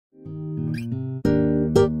Hi,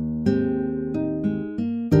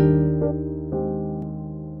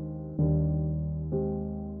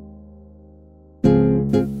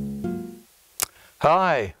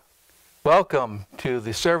 welcome to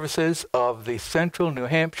the services of the Central New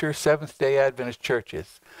Hampshire Seventh-day Adventist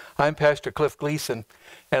Churches. I'm Pastor Cliff Gleason,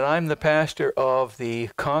 and I'm the pastor of the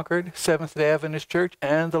Concord Seventh-day Adventist Church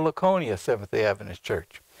and the Laconia Seventh-day Adventist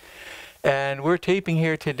Church. And we're taping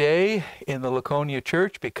here today in the Laconia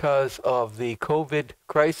Church because of the COVID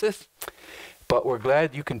crisis, but we're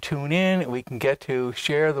glad you can tune in and we can get to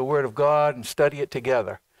share the Word of God and study it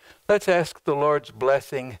together. Let's ask the Lord's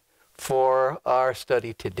blessing for our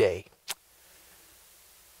study today.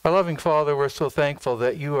 Our loving Father, we're so thankful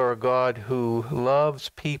that you are a God who loves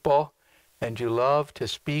people and you love to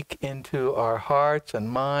speak into our hearts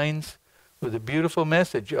and minds with a beautiful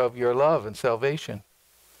message of your love and salvation.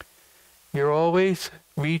 You're always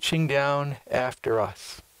reaching down after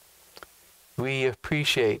us. We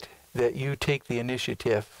appreciate that you take the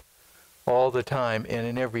initiative all the time and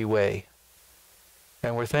in every way.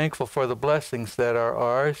 And we're thankful for the blessings that are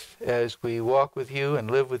ours as we walk with you and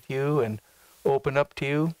live with you and open up to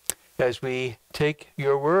you, as we take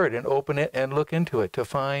your word and open it and look into it to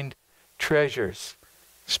find treasures,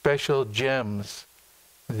 special gems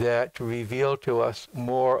that reveal to us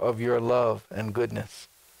more of your love and goodness.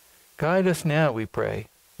 Guide us now, we pray.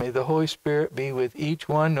 May the Holy Spirit be with each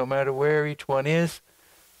one, no matter where each one is,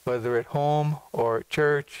 whether at home or at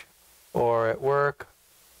church or at work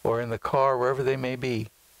or in the car, wherever they may be.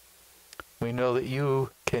 We know that you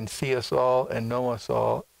can see us all and know us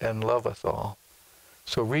all and love us all.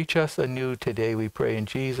 So reach us anew today, we pray in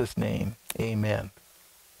Jesus' name. Amen.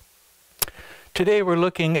 Today we're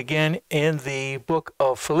looking again in the book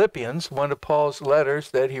of Philippians, one of Paul's letters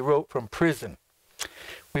that he wrote from prison.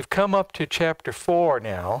 We've come up to chapter 4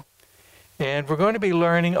 now, and we're going to be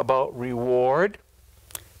learning about reward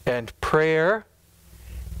and prayer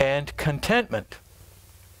and contentment.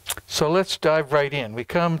 So let's dive right in. We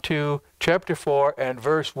come to chapter 4 and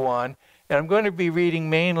verse 1, and I'm going to be reading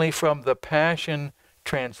mainly from the Passion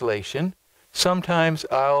Translation. Sometimes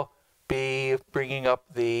I'll be bringing up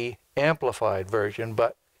the Amplified version,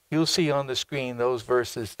 but you'll see on the screen those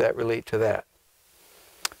verses that relate to that.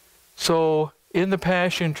 So in the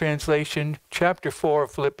Passion Translation, chapter 4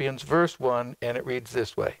 of Philippians, verse 1, and it reads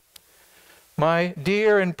this way. My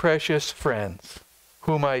dear and precious friends,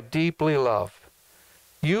 whom I deeply love,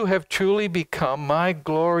 you have truly become my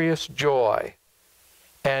glorious joy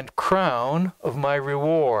and crown of my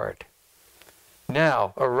reward.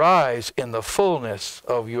 Now arise in the fullness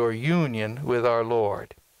of your union with our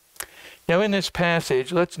Lord. Now in this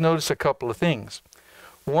passage, let's notice a couple of things.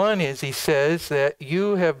 One is he says that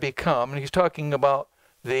you have become, and he's talking about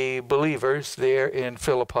the believers there in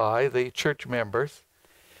Philippi, the church members,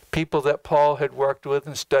 people that Paul had worked with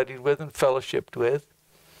and studied with and fellowshiped with.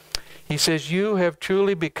 He says, you have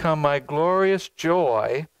truly become my glorious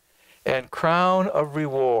joy and crown of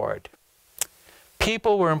reward.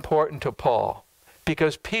 People were important to Paul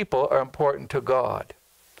because people are important to God.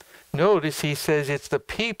 Notice he says it's the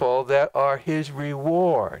people that are his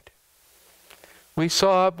reward. We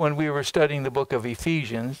saw when we were studying the book of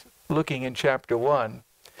Ephesians, looking in chapter 1,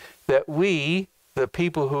 that we, the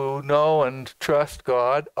people who know and trust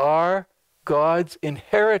God, are God's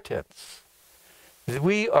inheritance.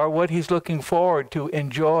 We are what he's looking forward to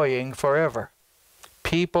enjoying forever.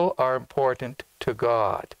 People are important to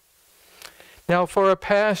God. Now, for a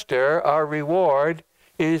pastor, our reward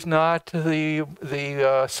is not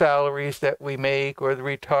the salaries that we make or the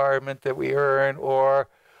retirement that we earn or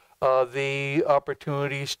the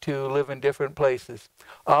opportunities to live in different places.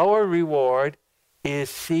 Our reward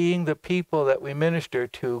is seeing the people that we minister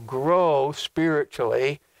to grow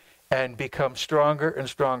spiritually and become stronger and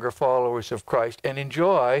stronger followers of Christ and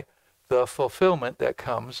enjoy the fulfillment that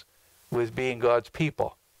comes with being God's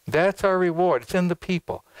people. That's our reward. It's in the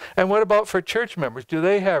people. And what about for church members? Do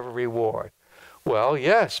they have a reward? Well,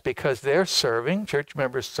 yes, because they're serving. Church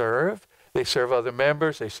members serve. They serve other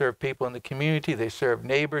members. They serve people in the community. They serve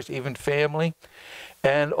neighbors, even family.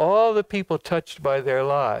 And all the people touched by their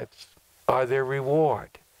lives are their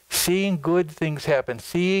reward. Seeing good things happen.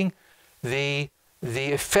 Seeing the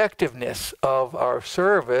effectiveness of our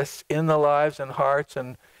service in the lives and hearts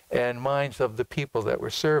and minds of the people that we're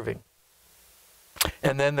serving.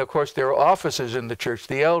 And then, of course, there are officers in the church,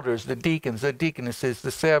 the elders, the deacons, the deaconesses,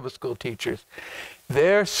 the Sabbath school teachers.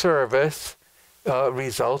 Their service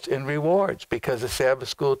results in rewards because the Sabbath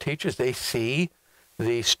school teachers, they see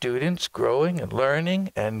the students growing and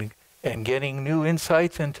learning and getting new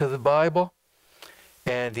insights into the Bible.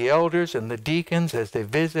 And the elders and the deacons, as they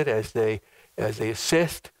visit, as they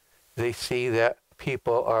assist, they see that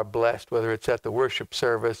people are blessed, whether it's at the worship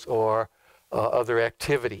service or other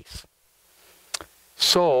activities.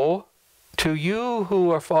 So, to you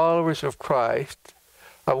who are followers of Christ,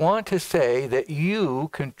 I want to say that you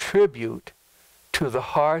contribute to the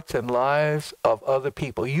hearts and lives of other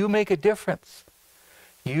people. You make a difference.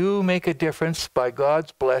 You make a difference by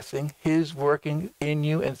God's blessing, His working in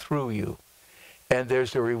you and through you. And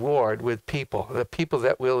there's a reward with people, the people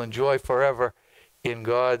that will enjoy forever in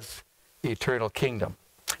God's eternal kingdom.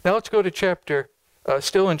 Now let's go to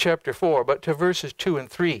still in chapter 4, but to verses 2 and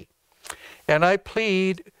 3. And I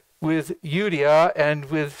plead with Euodia and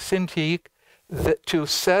with Syntyche to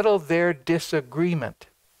settle their disagreement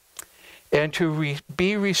and to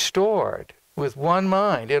be restored with one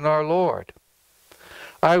mind in our Lord.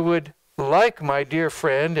 I would like my dear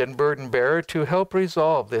friend and burden bearer to help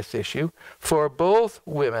resolve this issue, for both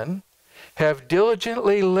women have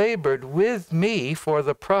diligently labored with me for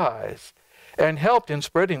the prize and helped in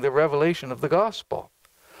spreading the revelation of the gospel,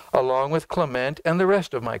 along with Clement and the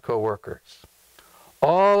rest of my co-workers.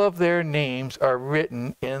 All of their names are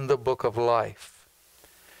written in the book of life.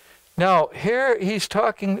 Now, here he's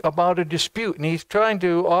talking about a dispute, and he's trying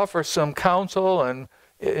to offer some counsel and,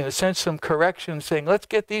 in a sense, some correction, saying, let's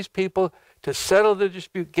get these people to settle the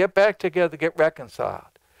dispute, get back together, get reconciled.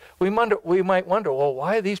 We might wonder, well,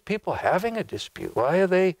 why are these people having a dispute? Why are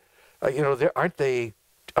they, are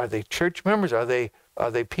they church members? Are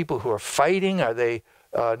they people who are fighting? Are they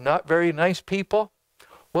not very nice people?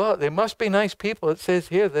 Well, they must be nice people. It says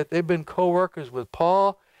here that they've been co-workers with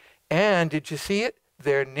Paul, and did you see it?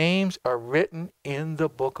 Their names are written in the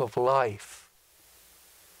book of life.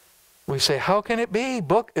 We say, how can it be?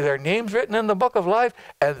 Their names written in the book of life,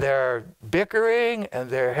 and they're bickering, and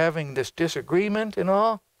they're having this disagreement and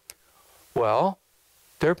all? Well,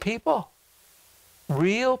 they're people.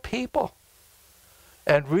 Real people.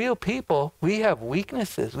 And real people, we have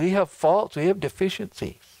weaknesses, we have faults, we have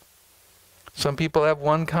deficiencies. Some people have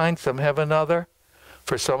one kind, some have another.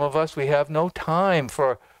 For some of us, we have no time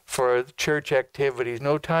for church activities,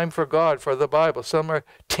 no time for God, for the Bible. Some are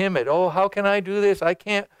timid. Oh, how can I do this? I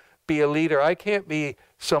can't be a leader. I can't be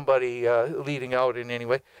somebody leading out in any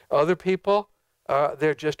way. Other people,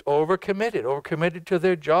 they're just overcommitted to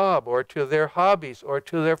their job or to their hobbies or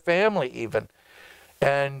to their family even.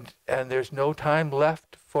 And there's no time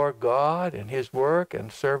left for God and His work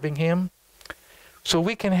and serving Him. So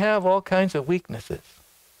we can have all kinds of weaknesses.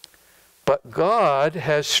 But God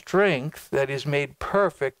has strength that is made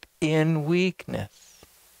perfect in weakness.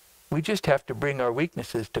 We just have to bring our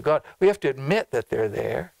weaknesses to God. We have to admit that they're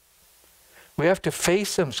there. We have to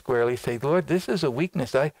face them squarely, say, Lord, this is a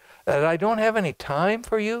weakness. That I don't have any time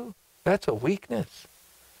for you, that's a weakness.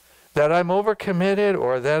 That I'm overcommitted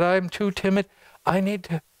or that I'm too timid, I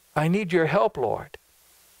need your help, Lord.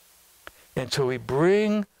 And so we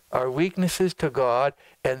bring our weaknesses to God,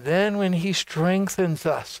 and then when He strengthens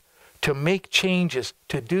us to make changes,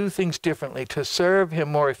 to do things differently, to serve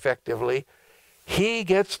Him more effectively, He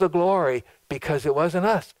gets the glory because it wasn't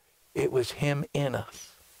us. It was Him in us.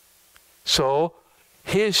 So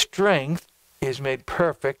His strength is made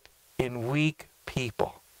perfect in weak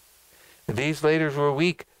people. These leaders were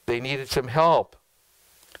weak. They needed some help.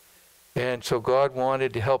 And so God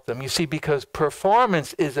wanted to help them. You see, because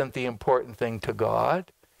performance isn't the important thing to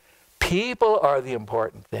God. People are the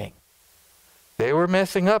important thing. They were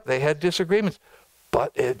messing up. They had disagreements.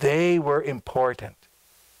 But they were important.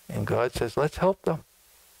 And God says, let's help them.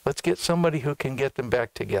 Let's get somebody who can get them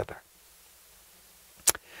back together.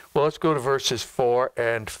 Well, let's go to verses 4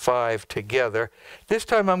 and 5 together. This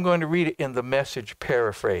time I'm going to read it in the Message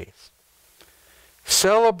paraphrase.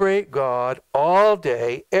 Celebrate God all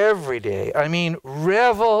day, every day. I mean,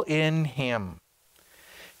 revel in Him.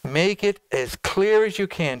 Make it as clear as you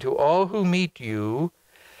can to all who meet you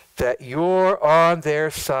that you're on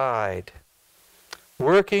their side,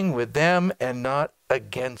 working with them and not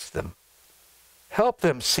against them. Help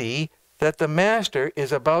them see that the Master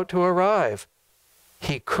is about to arrive.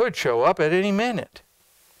 He could show up at any minute.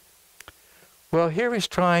 Well, here he's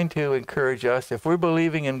trying to encourage us, if we're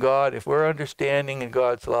believing in God, if we're understanding in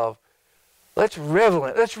God's love, let's revel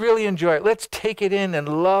in it. Let's really enjoy it. Let's take it in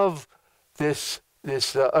and love this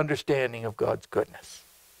understanding of God's goodness.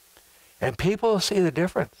 And people will see the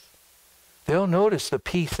difference. They'll notice the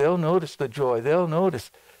peace. They'll notice the joy. They'll notice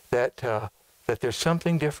that there's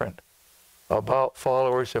something different about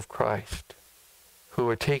followers of Christ who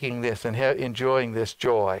are taking this and enjoying this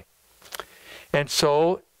joy. And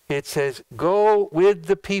so it says, go with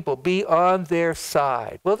the people, be on their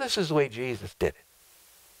side. Well, this is the way Jesus did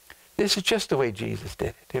it. This is just the way Jesus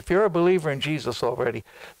did it. If you're a believer in Jesus already,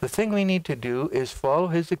 the thing we need to do is follow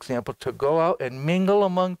his example to go out and mingle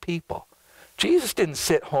among people. Jesus didn't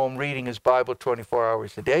sit home reading his Bible 24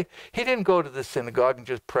 hours a day. He didn't go to the synagogue and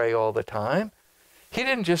just pray all the time. He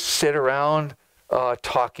didn't just sit around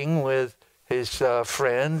talking with his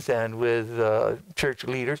friends and with church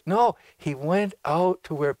leaders. No, he went out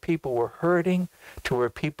to where people were hurting, to where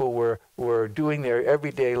people were doing their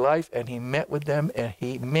everyday life, and he met with them and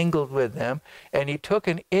he mingled with them, and he took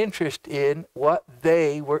an interest in what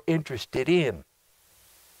they were interested in.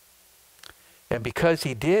 And because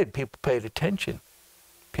he did, people paid attention.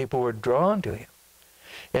 People were drawn to him.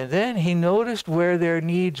 And then he noticed where their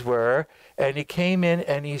needs were, and he came in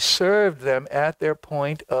and he served them at their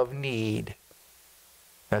point of need.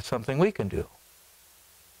 That's something we can do.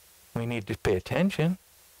 We need to pay attention.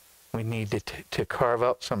 We need to carve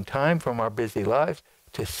out some time from our busy lives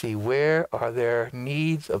to see where are there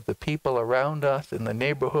needs of the people around us, in the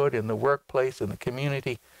neighborhood, in the workplace, in the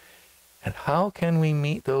community, and how can we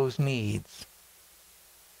meet those needs?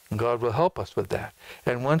 And God will help us with that.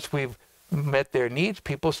 And once we've met their needs,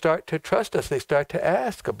 people start to trust us. They start to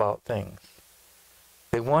ask about things.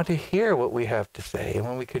 They want to hear what we have to say. And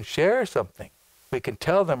when we can share something, we can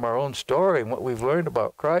tell them our own story and what we've learned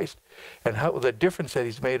about Christ and how the difference that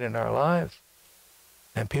he's made in our lives.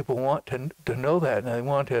 And people want to know that, and they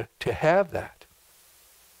want to have that.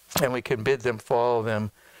 And we can bid them follow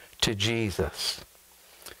them to Jesus.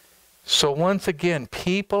 So once again,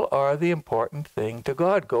 people are the important thing to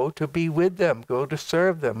God. Go to be with them. Go to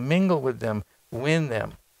serve them. Mingle with them. Win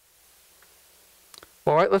them.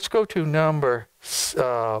 All right, let's go to number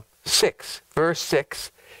 6, verse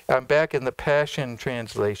 6. I'm back in the Passion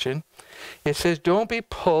Translation. It says, don't be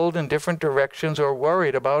pulled in different directions or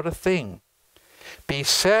worried about a thing. Be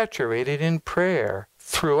saturated in prayer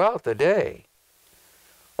throughout the day,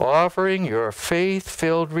 offering your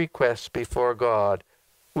faith-filled requests before God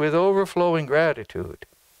with overflowing gratitude.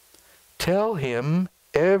 Tell him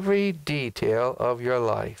every detail of your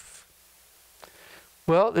life.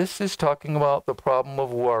 Well, this is talking about the problem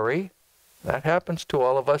of worry. That happens to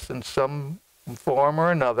all of us in some form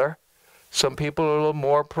or another. Some people are a little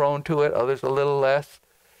more prone to it, others a little less.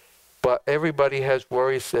 But everybody has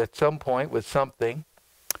worries at some point with something.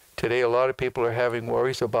 Today, a lot of people are having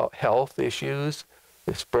worries about health issues,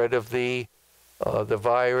 the spread of the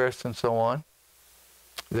virus and so on.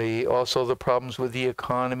 Also the problems with the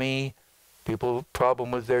economy, people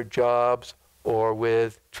problem with their jobs or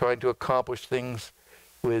with trying to accomplish things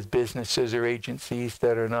with businesses or agencies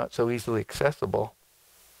that are not so easily accessible.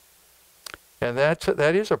 And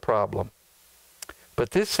that is a problem.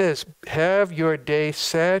 But this says, have your day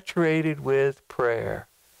saturated with prayer.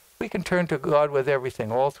 We can turn to God with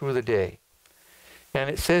everything all through the day.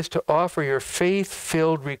 And it says to offer your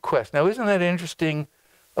faith-filled request. Now, isn't that an interesting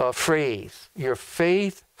phrase? Your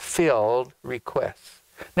faith-filled requests.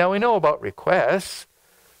 Now, we know about requests.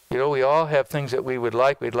 You know, we all have things that we would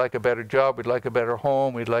like. We'd like a better job. We'd like a better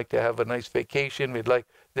home. We'd like to have a nice vacation. We'd like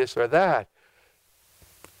this or that.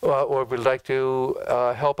 Or we'd like to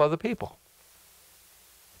help other people.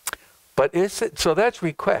 But so that's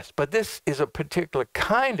request. But this is a particular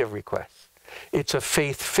kind of request. It's a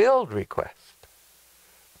faith-filled request.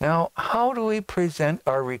 Now, how do we present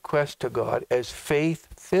our request to God as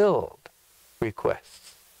faith-filled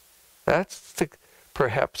requests? That's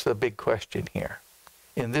perhaps the big question here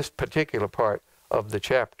in this particular part of the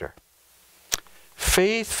chapter.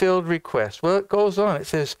 Faith-filled requests. Well, it goes on. It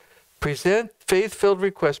says, present faith-filled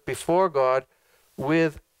requests before God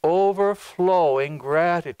with overflowing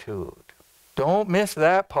gratitude. Don't miss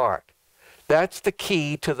that part. That's the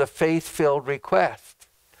key to the faith-filled request.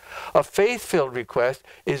 A faith-filled request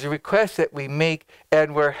is a request that we make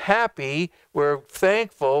and we're happy, we're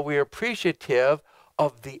thankful, we're appreciative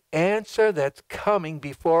of the answer that's coming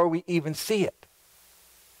before we even see it.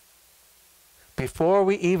 Before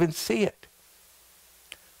we even see it.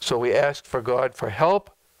 So we ask for God for help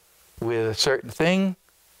with a certain thing,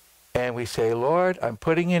 and we say, Lord, I'm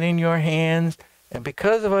putting it in your hands, and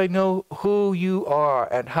because I know who you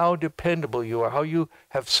are and how dependable you are, how you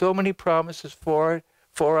have so many promises for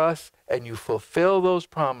us, and you fulfill those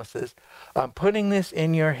promises, I'm putting this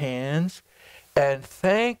in your hands, and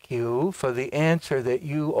thank you for the answer that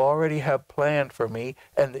you already have planned for me,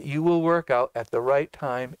 and that you will work out at the right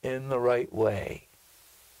time in the right way.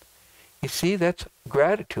 You see, that's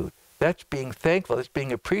gratitude. That's being thankful. That's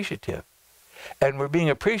being appreciative. And we're being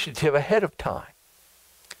appreciative ahead of time.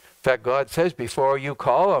 In fact, God says, before you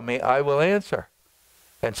call on me, I will answer.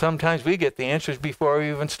 And sometimes we get the answers before we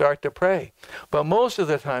even start to pray. But most of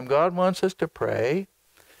the time, God wants us to pray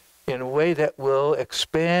in a way that will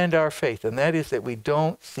expand our faith. And that is that we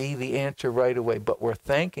don't see the answer right away, but we're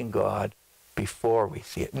thanking God before we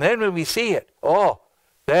see it. And then when we see it,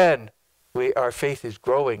 then our faith is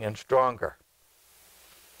growing and stronger.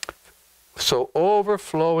 So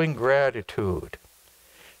overflowing gratitude.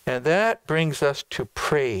 And that brings us to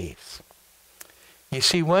praise. You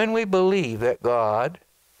see, when we believe that God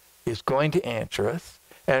is going to answer us,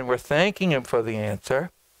 and we're thanking Him for the answer,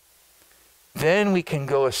 then we can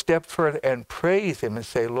go a step further and praise Him and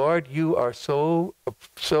say, Lord, you are so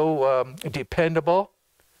dependable.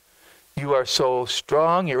 You are so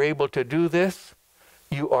strong. You're able to do this.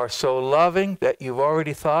 You are so loving that you've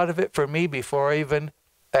already thought of it for me before I even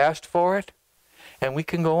asked for it. And we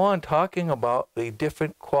can go on talking about the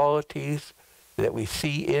different qualities that we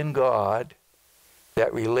see in God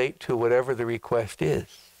that relate to whatever the request is.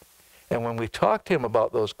 And when we talk to Him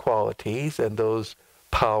about those qualities and those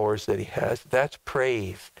powers that He has, that's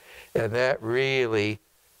praise. And that really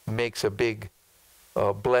makes a big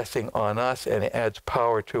blessing on us, and it adds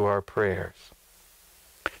power to our prayers.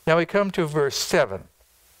 Now we come to verse 7.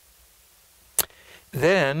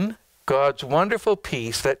 Then God's wonderful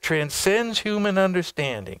peace that transcends human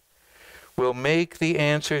understanding will make the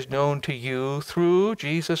answers known to you through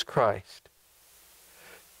Jesus Christ.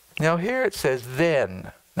 Now here it says,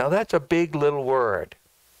 then. Now that's a big little word.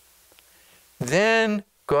 Then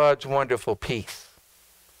God's wonderful peace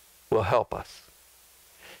will help us.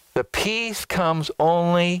 The peace comes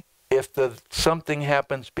only if something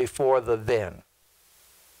happens before the then.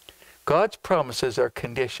 God's promises are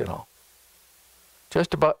conditional.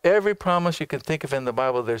 Just about every promise you can think of in the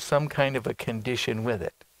Bible, there's some kind of a condition with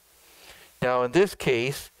it. Now in this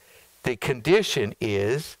case, the condition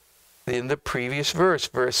is in the previous verse,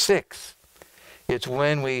 verse 6. It's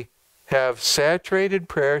when we have saturated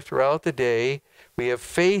prayer throughout the day, we have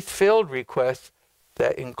faith-filled requests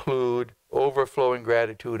that include overflowing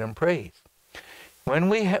gratitude and praise. When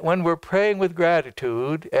we're praying with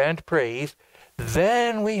gratitude and praise,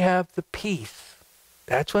 then we have the peace.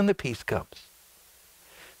 That's when the peace comes.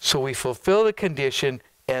 So we fulfill the condition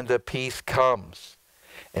and the peace comes.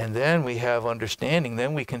 And then we have understanding.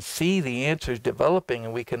 Then we can see the answers developing,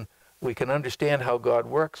 and we can understand how God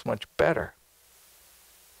works much better.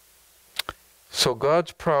 So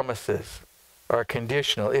God's promises are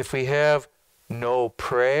conditional. If we have no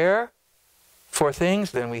prayer for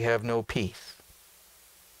things, then we have no peace.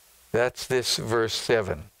 That's this verse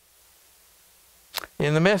 7.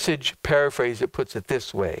 In the Message paraphrase, it puts it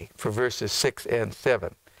this way for verses 6 and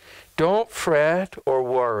 7. Don't fret or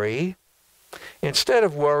worry. Instead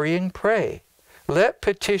of worrying, pray. Let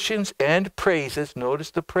petitions and praises,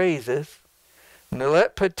 notice the praises,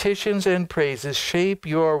 let petitions and praises shape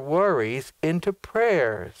your worries into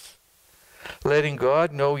prayers, letting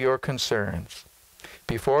God know your concerns.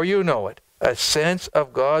 Before you know it, a sense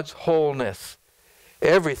of God's wholeness,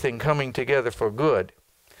 everything coming together for good,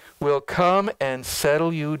 will come and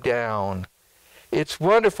settle you down. It's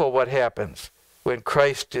wonderful what happens when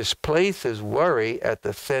Christ displaces worry at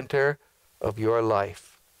the center of your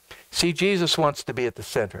life. See, Jesus wants to be at the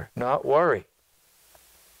center, not worry.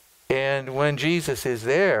 And when Jesus is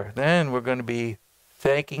there, then we're going to be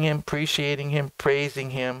thanking Him, appreciating Him,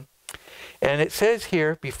 praising Him. And it says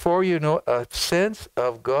here, before you know, a sense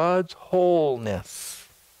of God's wholeness.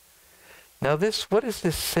 Now what is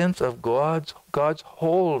this sense of God's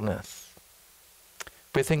wholeness?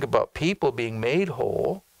 We think about people being made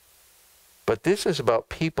whole, but this is about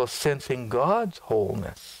people sensing God's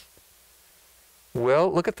wholeness.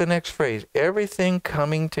 Well, look at the next phrase. Everything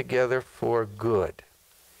coming together for good.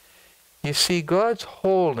 You see, God's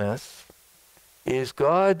wholeness is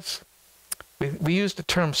God's, we use the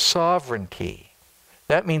term sovereignty.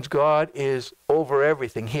 That means God is over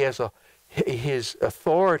everything. His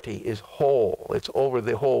authority is whole. It's over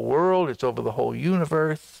the whole world. It's over the whole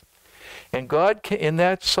universe. And God, in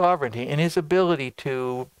that sovereignty, in His ability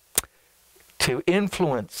to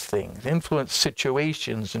influence things, influence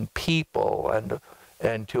situations and people,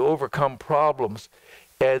 and to overcome problems.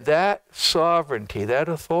 And that sovereignty, that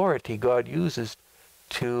authority God uses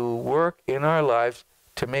to work in our lives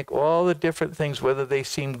to make all the different things, whether they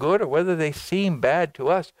seem good or whether they seem bad to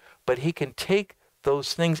us, but He can take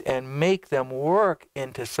those things and make them work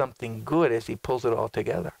into something good as He pulls it all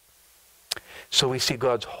together. So we see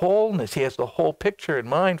God's wholeness. He has the whole picture in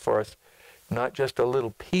mind for us, not just a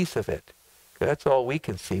little piece of it. That's all we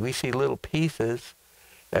can see. We see little pieces,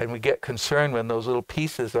 and we get concerned when those little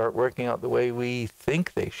pieces aren't working out the way we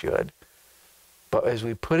think they should. But as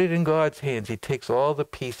we put it in God's hands, He takes all the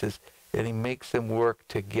pieces and He makes them work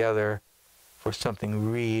together for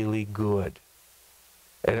something really good.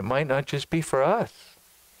 And it might not just be for us.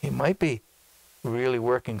 He might be really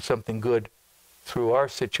working something good through our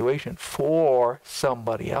situation for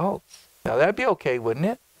somebody else. Now that'd be okay, wouldn't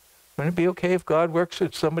it? Wouldn't it be okay if God works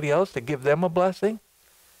with somebody else to give them a blessing?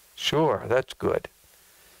 Sure, that's good.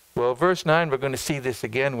 Well, verse 9, we're going to see this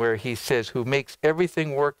again where he says, who makes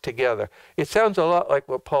everything work together. It sounds a lot like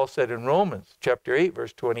what Paul said in Romans chapter 8,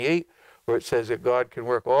 verse 28, where it says that God can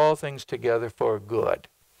work all things together for good.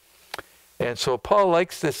 And so Paul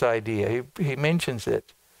likes this idea. He mentions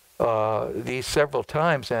it these several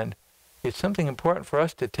times, and it's something important for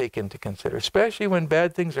us to take into consider, especially when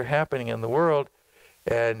bad things are happening in the world,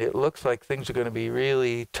 and it looks like things are going to be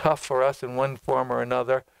really tough for us in one form or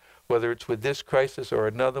another, whether it's with this crisis or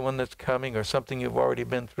another one that's coming or something you've already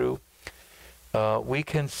been through. We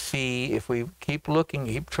can see, if we keep looking,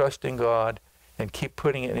 keep trusting God, and keep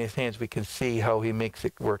putting it in his hands, we can see how he makes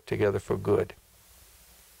it work together for good.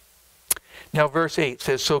 Now verse 8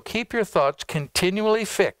 says, so keep your thoughts continually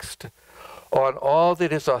fixed on all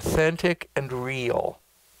that is authentic and real,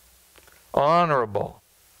 honorable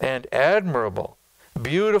and admirable,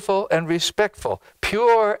 beautiful and respectful,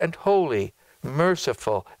 pure and holy,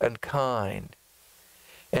 merciful and kind.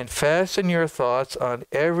 And fasten your thoughts on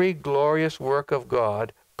every glorious work of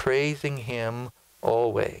God, praising him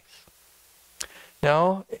always.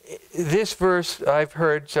 Now, this verse I've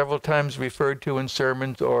heard several times referred to in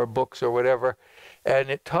sermons or books or whatever,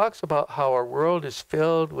 and it talks about how our world is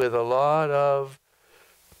filled with a lot of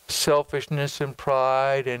selfishness and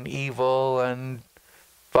pride and evil and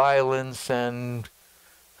violence and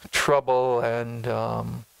trouble and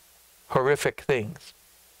horrific things.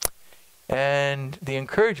 And the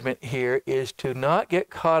encouragement here is to not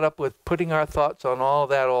get caught up with putting our thoughts on all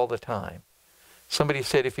that all the time. Somebody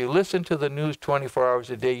said, if you listen to the news 24 hours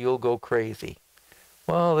a day, you'll go crazy.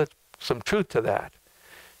 Well, there's some truth to that.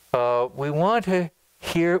 We've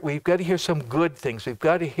got to hear some good things. We've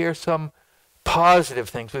got to hear some positive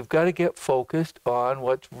things. We've got to get focused on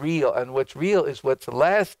what's real. And what's real is what's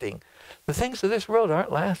lasting. The things of this world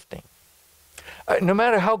aren't lasting. No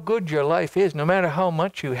matter how good your life is, no matter how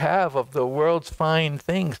much you have of the world's fine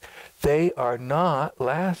things, they are not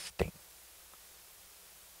lasting.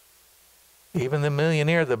 Even the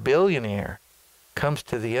millionaire, the billionaire, comes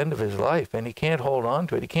to the end of his life and he can't hold on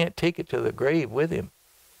to it. He can't take it to the grave with him.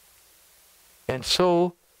 And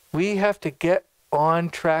so we have to get on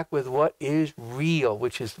track with what is real,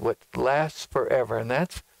 which is what lasts forever. And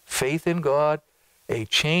that's faith in God, a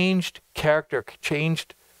changed character,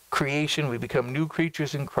 changed creation. We become new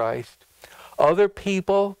creatures in Christ. Other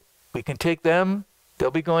people, we can take them.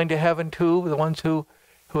 They'll be going to heaven too, the ones who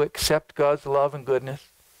accept God's love and goodness.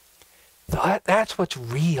 That's what's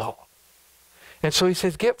real. And so he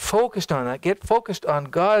says, get focused on that. Get focused on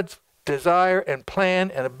God's desire and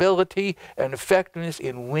plan and ability and effectiveness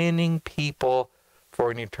in winning people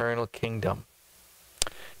for an eternal kingdom.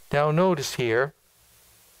 Now notice here,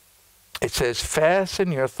 it says,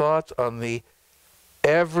 fasten your thoughts on the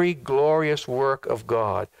every glorious work of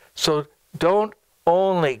God. So don't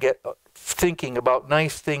only get thinking about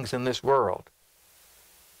nice things in this world,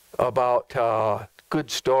 about good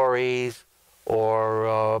stories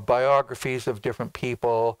or biographies of different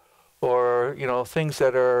people, or things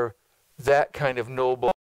that are that kind of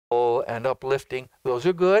noble and uplifting. Those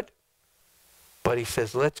are good. But he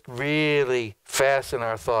says, let's really fasten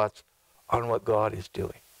our thoughts on what God is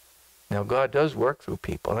doing. Now, God does work through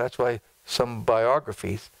people. And that's why some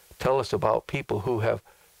biographies tell us about people who have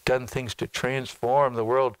done things to transform the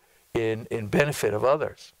world in benefit of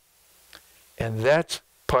others. And that's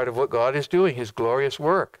part of what God is doing, his glorious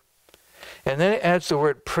work. And then it adds the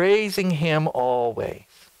word praising him always.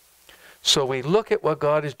 So we look at what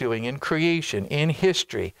God is doing in creation, in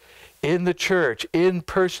history, in the church, in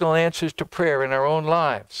personal answers to prayer in our own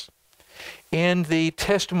lives, in the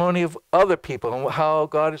testimony of other people and how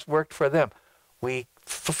God has worked for them. We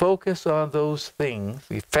focus on those things,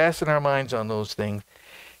 we fasten our minds on those things,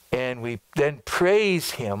 and we then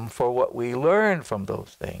praise him for what we learn from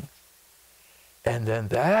those things. And then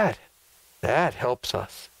that helps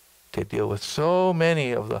us to deal with so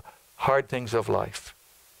many of the hard things of life.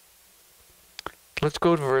 Let's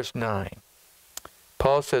go to verse 9.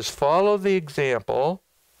 Paul says, follow the example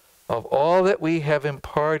of all that we have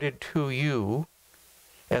imparted to you,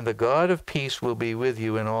 and the God of peace will be with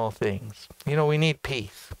you in all things. We need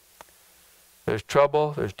peace. There's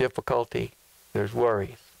trouble, there's difficulty, there's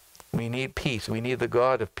worries. We need peace. We need the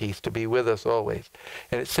God of peace to be with us always.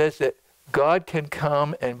 And it says that God can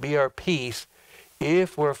come and be our peace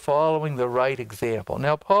if we're following the right example.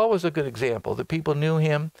 Now, Paul was a good example. The people knew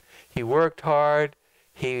him. He worked hard.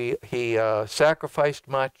 He sacrificed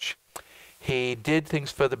much. He did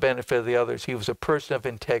things for the benefit of the others. He was a person of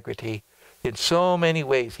integrity. In so many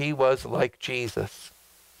ways, he was like Jesus.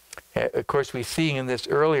 Of course, we see in this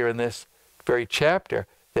earlier in this very chapter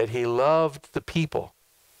that he loved the people.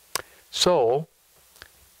 So,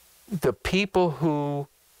 the people who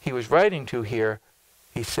he was writing to here,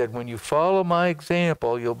 he said, when you follow my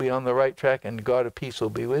example, you'll be on the right track and God of peace will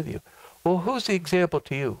be with you. Well, who's the example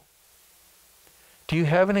to you? Do you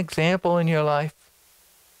have an example in your life?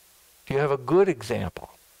 Do you have a good example?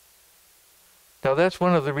 Now, that's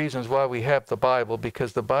one of the reasons why we have the Bible,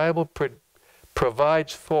 because the Bible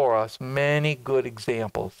provides for us many good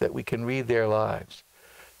examples that we can read their lives.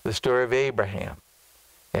 The story of Abraham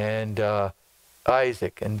and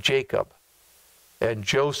Isaac and Jacob and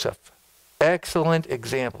Joseph. Excellent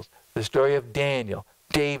examples. The story of Daniel,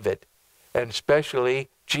 David, and especially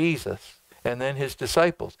Jesus, and then his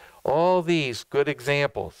disciples. All these good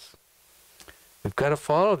examples. We've got to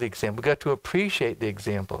follow the example. We've got to appreciate the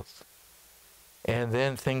examples. And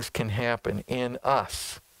then things can happen in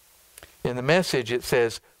us. In the Message it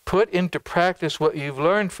says, put into practice what you've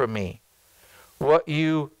learned from me, what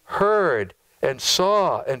you heard and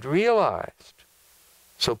saw and realized.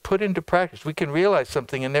 So put into practice. We can realize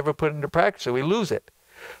something and never put it into practice, so we lose it.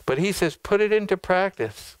 But he says, put it into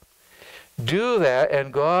practice. Do that,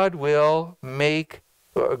 and God will make,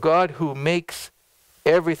 or God who makes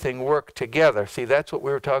everything work together. See, that's what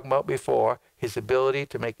we were talking about before, his ability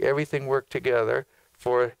to make everything work together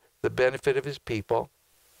for the benefit of his people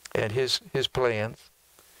and his plans.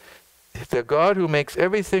 The God who makes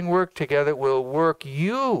everything work together will work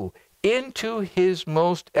you into his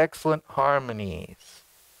most excellent harmonies.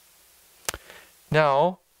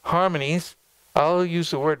 Now, harmonies, I'll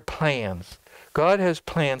use the word plans. God has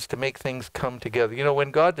plans to make things come together. You know,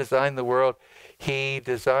 when God designed the world, he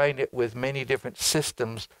designed it with many different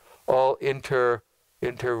systems, all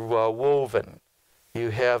interwoven. You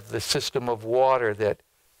have the system of water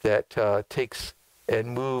that takes and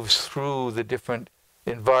moves through the different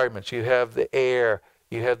environments. You have the air,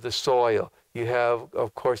 you have the soil, you have,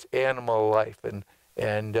 of course, animal life and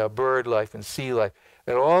bird life and sea life.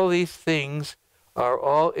 And all these things are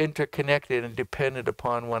all interconnected and dependent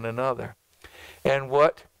upon one another. And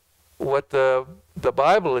what the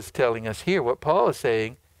Bible is telling us here, what Paul is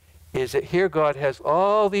saying, is that here God has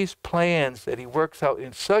all these plans that he works out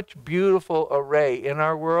in such beautiful array in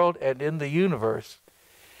our world and in the universe.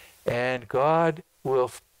 And God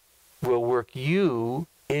will work you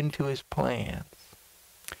into his plans.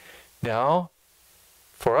 Now,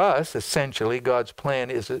 for us, essentially, God's plan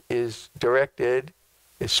is directed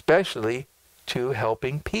especially to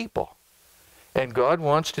helping people. And God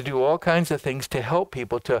wants to do all kinds of things to help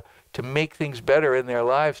people, to make things better in their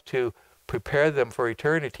lives, to prepare them for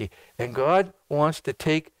eternity. And God wants to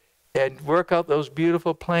take and work out those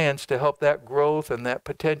beautiful plans to help that growth and that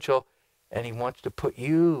potential. And he wants to put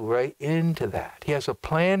you right into that. He has a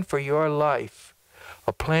plan for your life,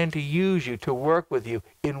 a plan to use you, to work with you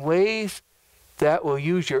in ways that will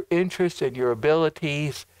use your interests and your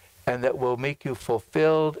abilities and that will make you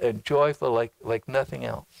fulfilled and joyful like nothing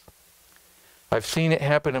else. I've seen it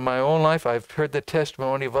happen in my own life. I've heard the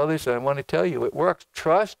testimony of others, and I want to tell you, it works.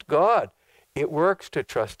 Trust God. It works to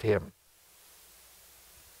trust him.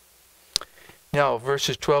 Now,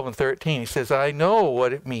 verses 12 and 13, he says, I know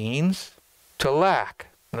what it means to lack.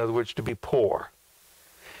 In other words, to be poor.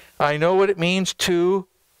 I know what it means to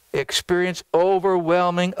experience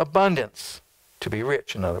overwhelming abundance. To be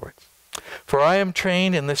rich, in other words. For I am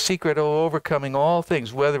trained in the secret of overcoming all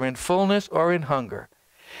things, whether in fullness or in hunger.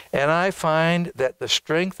 And I find that the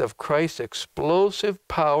strength of Christ's explosive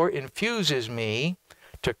power infuses me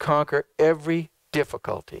to conquer every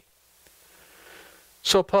difficulty.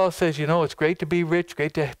 So Paul says, you know, it's great to be rich,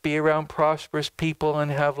 great to be around prosperous people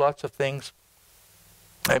and have lots of things,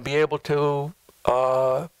 and be able to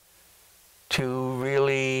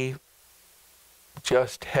really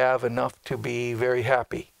just have enough to be very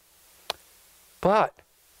happy. But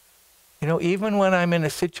you know, even when I'm in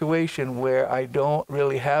a situation where I don't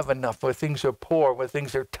really have enough, where things are poor, where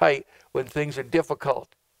things are tight, when things are difficult,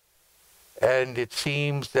 and it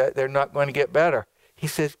seems that they're not going to get better, he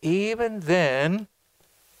says, even then,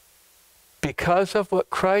 because of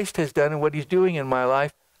what Christ has done and what he's doing in my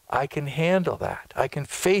life, I can handle that. I can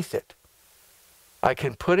face it. I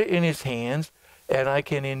can put it in his hands, and I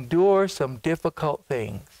can endure some difficult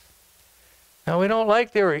things. Now, we don't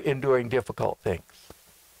like enduring difficult things.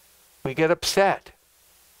 We get upset.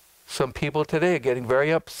 Some people today are getting very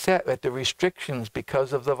upset at the restrictions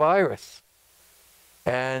because of the virus.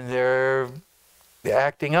 And they're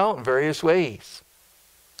acting out in various ways.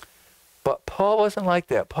 But Paul wasn't like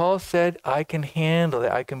that. Paul said, I can handle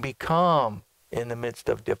it. I can be calm in the midst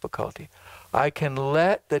of difficulty. I can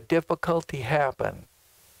let the difficulty happen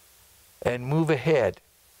and move ahead.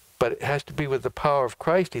 But it has to be with the power of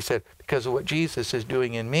Christ, he said, because of what Jesus is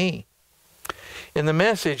doing in me. In the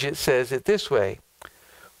Message, it says it this way: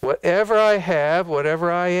 whatever I have,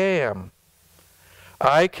 whatever I am,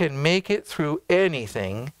 I can make it through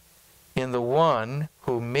anything in the one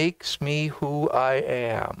who makes me who I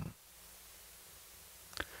am.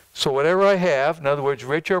 So whatever I have, in other words,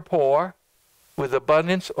 rich or poor, with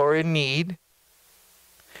abundance or in need,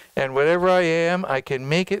 and whatever I am, I can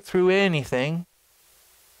make it through anything,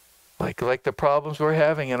 like the problems we're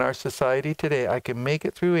having in our society today. I can make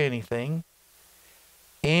it through anything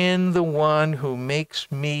in the one who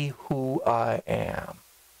makes me who I am.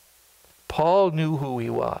 Paul knew who he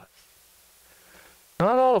was.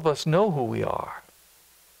 Not all of us know who we are.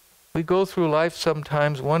 We go through life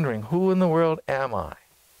sometimes wondering, who in the world am I?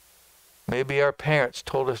 Maybe our parents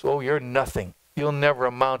told us, oh, you're nothing. You'll never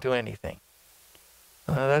amount to anything.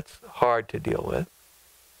 That's hard to deal with.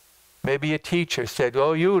 Maybe a teacher said,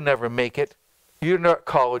 oh, you'll never make it. You're not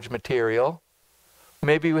college material.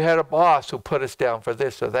 Maybe we had a boss who put us down for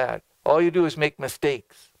this or that. All you do is make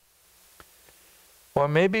mistakes. Or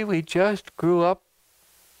maybe we just grew up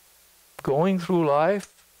going through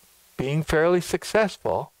life, being fairly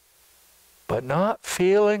successful, but not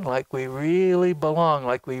feeling like we really belong,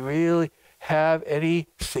 like we really have any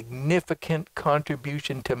significant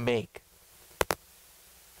contribution to make.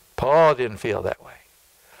 Paul didn't feel that way.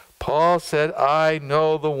 Paul said, I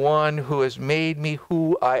know the one who has made me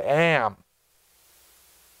who I am.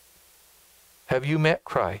 Have you met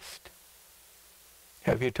Christ?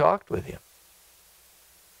 Have you talked with him?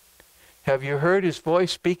 Have you heard his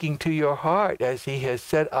voice speaking to your heart as he has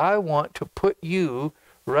said, I want to put you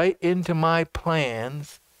right into my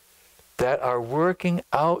plans that are working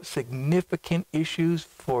out significant issues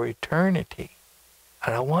for eternity.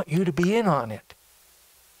 And I want you to be in on it.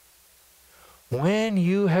 When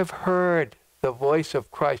you have heard the voice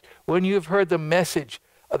of Christ, when you have heard the message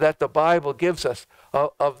that the Bible gives us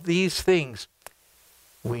of these things,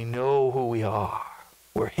 we know who we are.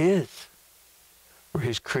 We're his. We're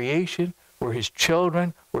his creation. We're his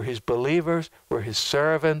children. We're his believers. We're his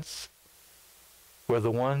servants. We're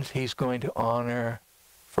the ones he's going to honor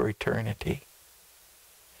for eternity.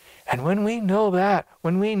 And when we know that,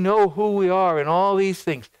 when we know who we are in all these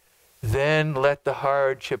things, then let the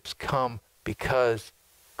hardships come, because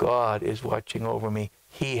God is watching over me.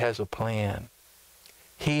 He has a plan.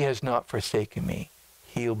 He has not forsaken me.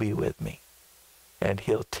 He'll be with me. And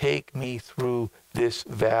he'll take me through this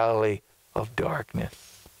valley of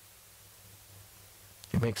darkness.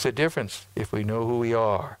 It makes a difference if we know who we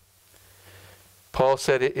are. Paul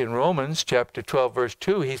said it in Romans chapter 12, verse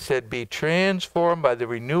 2. He said, be transformed by the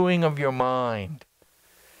renewing of your mind.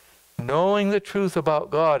 Knowing the truth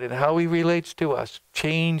about God and how he relates to us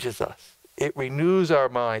changes us. It renews our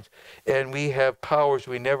minds, and we have powers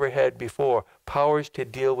we never had before, powers to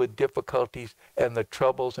deal with difficulties and the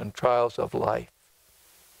troubles and trials of life.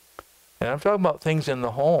 And I'm talking about things in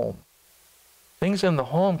the home. Things in the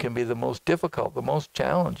home can be the most difficult, the most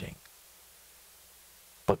challenging.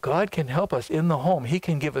 But God can help us in the home. He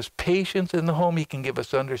can give us patience in the home. He can give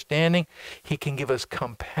us understanding. He can give us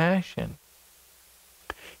compassion.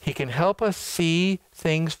 He can help us see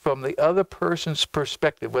things from the other person's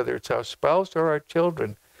perspective, whether it's our spouse or our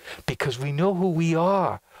children, because we know who we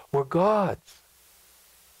are. We're God's.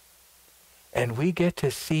 And we get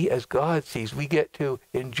to see as God sees. We get to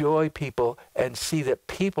enjoy people and see that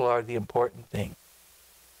people are the important thing.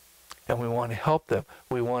 And we want to help them.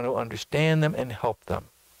 We want to understand them and help them.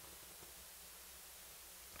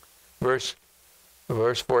 Verse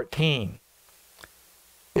 14.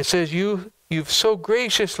 It says, You've so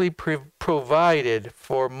graciously provided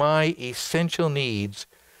for my essential needs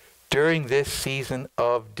during this season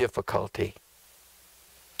of difficulty.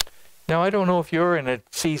 Now, I don't know if you're in a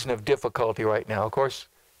season of difficulty right now. Of course,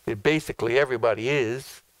 basically everybody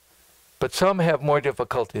is. But some have more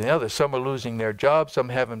difficulty than others. Some are losing their jobs. Some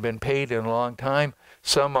haven't been paid in a long time.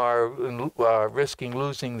 Some are risking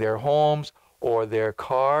losing their homes or their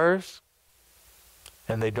cars.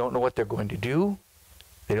 And they don't know what they're going to do.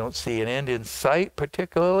 They don't see an end in sight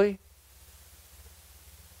particularly.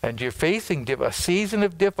 And you're facing a season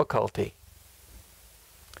of difficulty.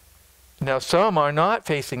 Now, some are not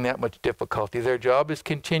facing that much difficulty. Their job is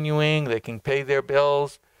continuing. They can pay their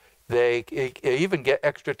bills. They even get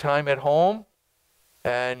extra time at home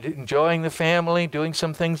and enjoying the family, doing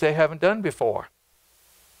some things they haven't done before.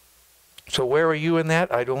 So where are you in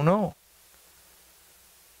that? I don't know.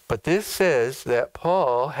 But this says that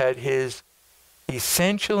Paul had his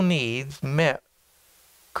essential needs met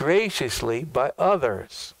graciously by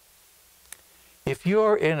others. If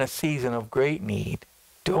you're in a season of great need,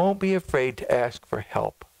 don't be afraid to ask for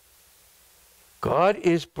help. God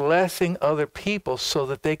is blessing other people so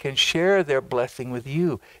that they can share their blessing with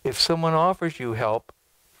you. If someone offers you help,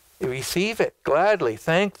 receive it gladly,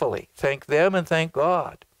 thankfully. Thank them and thank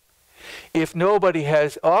God. If nobody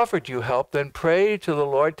has offered you help, then pray to the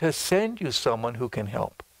Lord to send you someone who can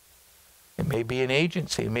help. It may be an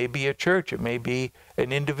agency, it may be a church, it may be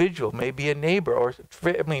an individual, it may be a neighbor or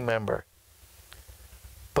family member.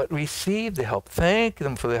 But receive the help. Thank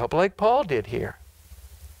them for the help, like Paul did here.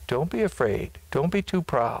 Don't be afraid. Don't be too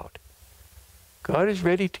proud. God is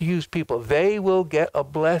ready to use people. They will get a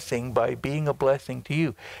blessing by being a blessing to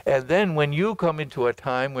you. And then when you come into a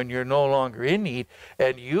time when you're no longer in need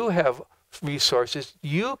and you have resources,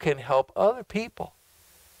 you can help other people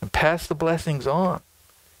and pass the blessings on.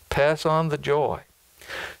 Pass on the joy.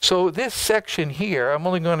 So this section here, I'm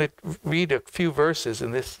only going to read a few verses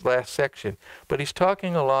in this last section, but he's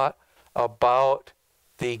talking a lot about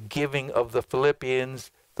the giving of the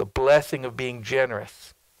Philippians, the blessing of being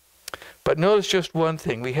generous. But notice just one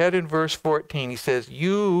thing. We had in verse 14, he says,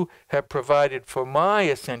 you have provided for my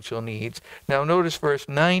essential needs. Now notice verse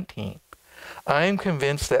 19. I am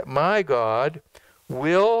convinced that my God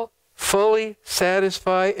will fully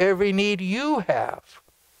satisfy every need you have.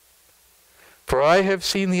 For I have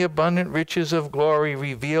seen the abundant riches of glory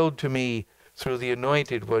revealed to me through the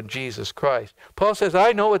Anointed One, Jesus Christ. Paul says,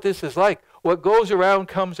 I know what this is like. What goes around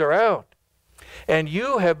comes around. And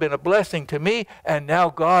you have been a blessing to me, and now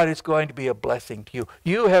God is going to be a blessing to you.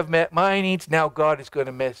 You have met my needs, now God is going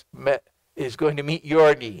to meet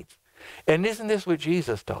your needs. And isn't this what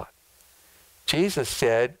Jesus taught? Jesus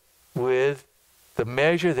said, with the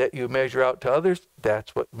measure that you measure out to others,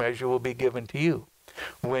 that's what measure will be given to you.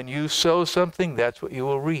 When you sow something, that's what you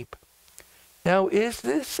will reap. Now, is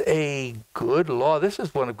this a good law? This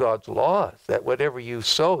is one of God's laws, that whatever you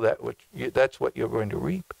sow, that's what you're going to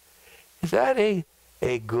reap. Is that a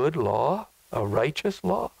good law, a righteous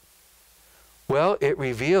law? Well, it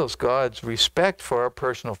reveals God's respect for our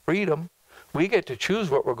personal freedom. We get to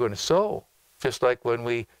choose what we're going to sow, just like when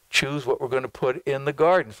we choose what we're going to put in the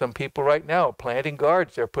garden. Some people right now are planting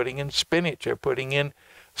gardens. They're putting in spinach, they're putting in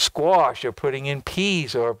squash, they're putting in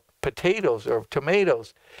peas or potatoes or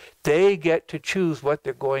tomatoes. They get to choose what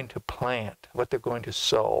they're going to plant, what they're going to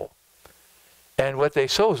sow. And what they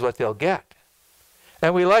sow is what they'll get.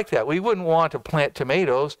 And we like that. We wouldn't want to plant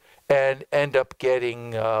tomatoes and end up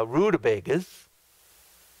getting rutabagas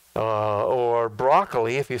or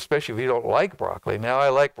broccoli, especially if you don't like broccoli. Now, I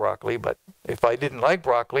like broccoli, but if I didn't like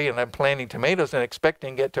broccoli and I'm planting tomatoes and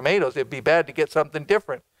expecting to get tomatoes, it'd be bad to get something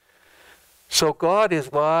different. So God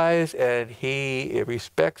is wise, and He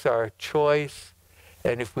respects our choice.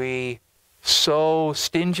 And if we sow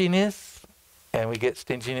stinginess and we get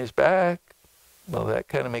stinginess back, well, that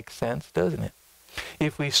kind of makes sense, doesn't it?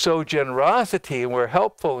 If we sow generosity and we're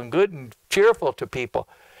helpful and good and cheerful to people,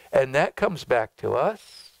 and that comes back to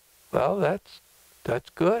us, well, that's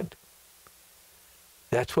good.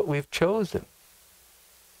 That's what we've chosen.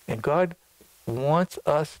 And God wants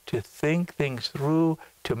us to think things through,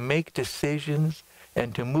 to make decisions,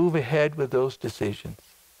 and to move ahead with those decisions.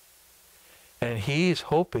 And He's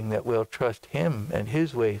hoping that we'll trust Him and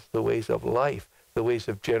His ways, the ways of life, the ways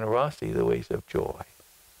of generosity, the ways of joy.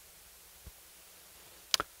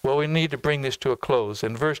 Well, we need to bring this to a close.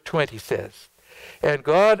 And verse 20 says, and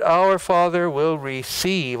God our Father will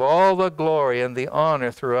receive all the glory and the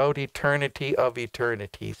honor throughout eternity of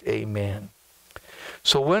eternities. Amen.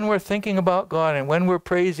 So when we're thinking about God and when we're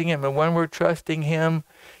praising Him and when we're trusting Him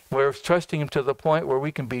to the point where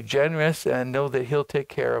we can be generous and know that He'll take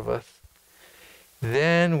care of us,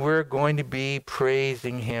 then we're going to be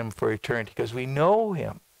praising Him for eternity because we know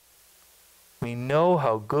Him. We know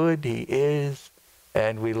how good He is,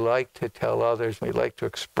 and we like to tell others, we like to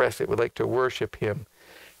express it, we like to worship Him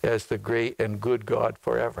as the great and good God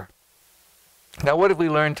forever. Now, what have we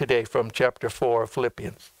learned today from chapter 4 of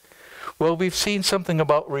Philippians? Well, we've seen something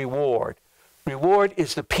about reward. Reward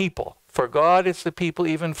is the people. For God, it's the people,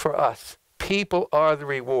 even for us. People are the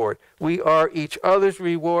reward. We are each other's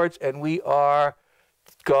rewards, and we are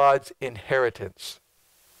God's inheritance.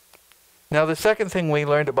 Now, the second thing we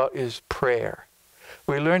learned about is prayer.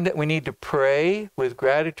 We learned that we need to pray with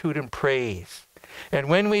gratitude and praise. And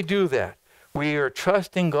when we do that, we are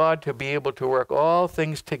trusting God to be able to work all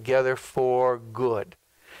things together for good.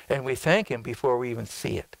 And we thank Him before we even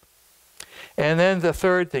see it. And then the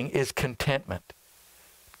third thing is contentment.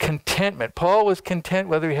 Contentment. Paul was content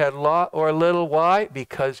whether he had a lot or a little. Why?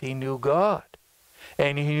 Because he knew God.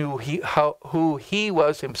 And he knew who he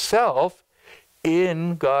was himself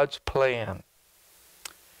in God's plan.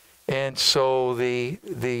 And so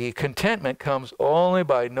the contentment comes only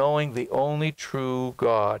by knowing the only true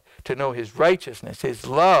God, to know his righteousness, his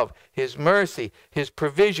love, his mercy, his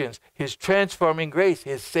provisions, his transforming grace,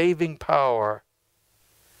 his saving power.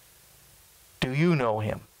 Do you know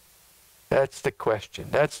him? That's the question.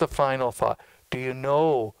 That's the final thought. Do you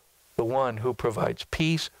know the one who provides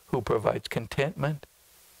peace, who provides contentment,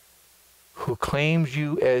 who claims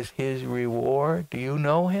you as his reward? Do you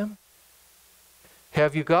know him?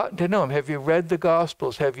 Have you gotten to know him? Have you read the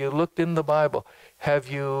Gospels? Have you looked in the Bible? Have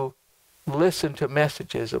you listened to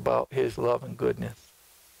messages about his love and goodness?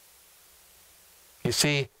 You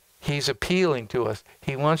see, he's appealing to us.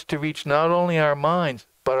 He wants to reach not only our minds,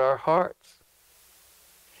 but our hearts.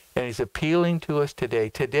 And he's appealing to us today.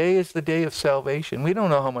 Today is the day of salvation. We don't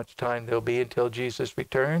know how much time there'll be until Jesus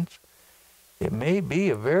returns. It may be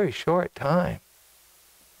a very short time.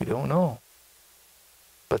 We don't know.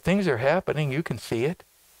 But things are happening. You can see it.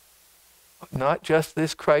 Not just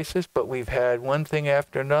this crisis, but we've had one thing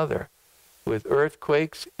after another, with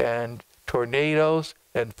earthquakes and tornadoes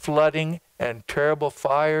and flooding and terrible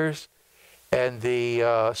fires and the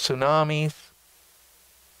tsunamis.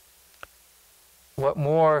 What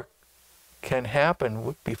more can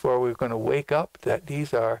happen before we're going to wake up that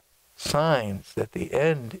these are signs that the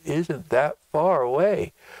end isn't that far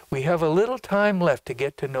away? We have a little time left to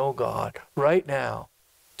get to know God right now,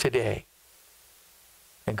 today.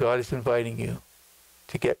 And God is inviting you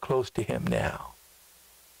to get close to him now.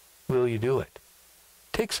 Will you do it?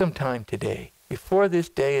 Take some time today, before this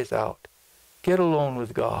day is out. Get alone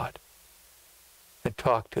with God and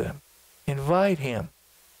talk to him. Invite him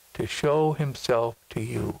to show himself to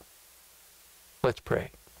you. Let's pray.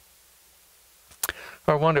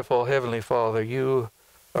 Our wonderful Heavenly Father, you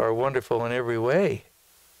are wonderful in every way.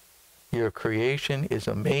 Your creation is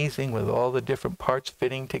amazing, with all the different parts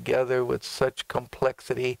fitting together with such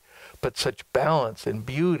complexity, but such balance and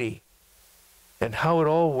beauty, and how it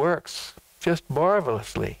all works just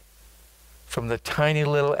marvelously, from the tiny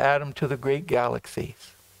little atom to the great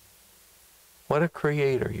galaxies. What a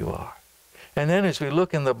creator you are. And then as we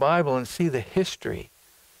look in the Bible and see the history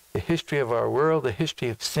of our world, the history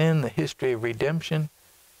of sin, the history of redemption,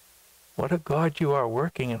 what a God you are,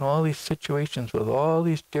 working in all these situations with all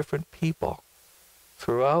these different people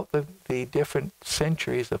throughout the different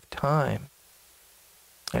centuries of time.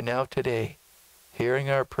 And now today, hearing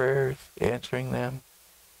our prayers, answering them,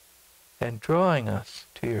 and drawing us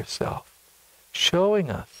to yourself,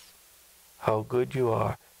 showing us how good you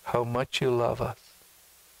are, how much you love us,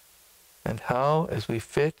 and how, as we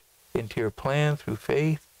fit into your plan through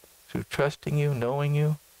faith, through trusting you, knowing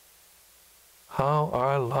you, how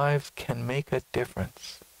our lives can make a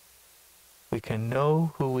difference. We can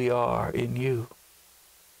know who we are in you.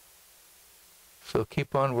 So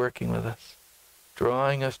keep on working with us,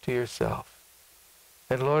 drawing us to yourself.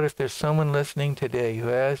 And Lord, if there's someone listening today who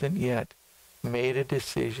hasn't yet made a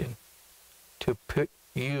decision to put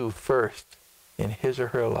you first in his or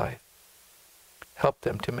her life, help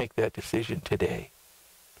them to make that decision today,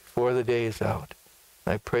 before the day is out.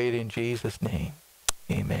 I pray it in Jesus' name.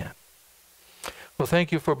 Amen. Well,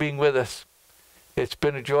 thank you for being with us. It's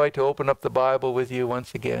been a joy to open up the Bible with you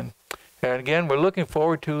once again. And again, we're looking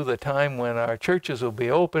forward to the time when our churches will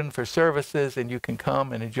be open for services and you can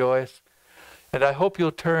come and enjoy us. And I hope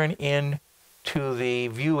you'll turn in to the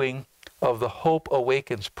viewing of the Hope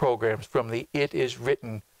Awakens programs from the It Is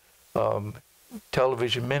Written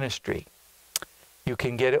television ministry. You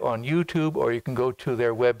can get it on YouTube, or you can go to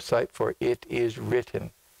their website for It Is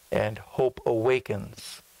Written and Hope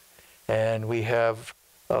Awakens. And we have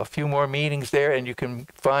a few more meetings there, and you can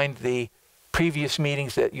find the previous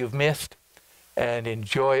meetings that you've missed and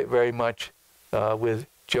enjoy it very much with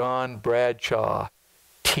John Bradshaw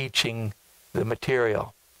teaching the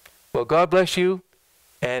material. Well, God bless you,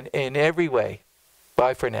 and in every way,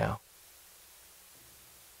 bye for now.